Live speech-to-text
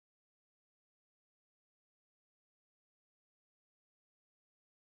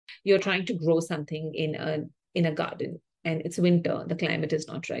you're trying to grow something in a garden, and it's winter, the climate is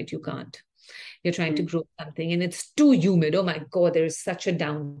not right, you can't. You're trying to grow something and it's too humid. Oh my God, there is such a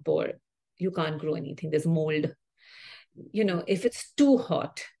downpour. You can't grow anything. There's mold. If it's too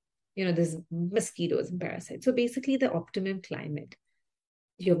hot, there's mosquitoes and parasites. So basically, the optimum climate,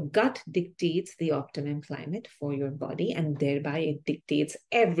 your gut dictates the optimum climate for your body, and thereby it dictates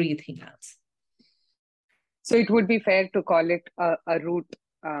everything else. So it would be fair to call it a root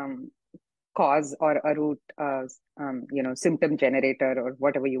cause, or a root, symptom generator, or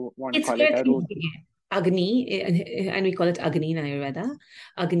whatever you want to It's call where it, a things root. begin. Agni, and we call it Agni in Ayurveda.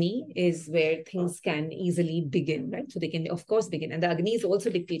 Agni is where things can easily begin, right? So they can, of course, begin. And the Agni is also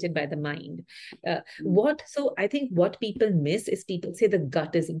dictated by the mind. So I think what people miss is people say the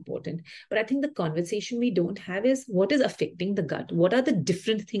gut is important. But I think the conversation we don't have is what is affecting the gut? What are the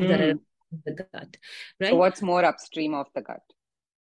different things that are in the gut, So right? what's more upstream of the gut?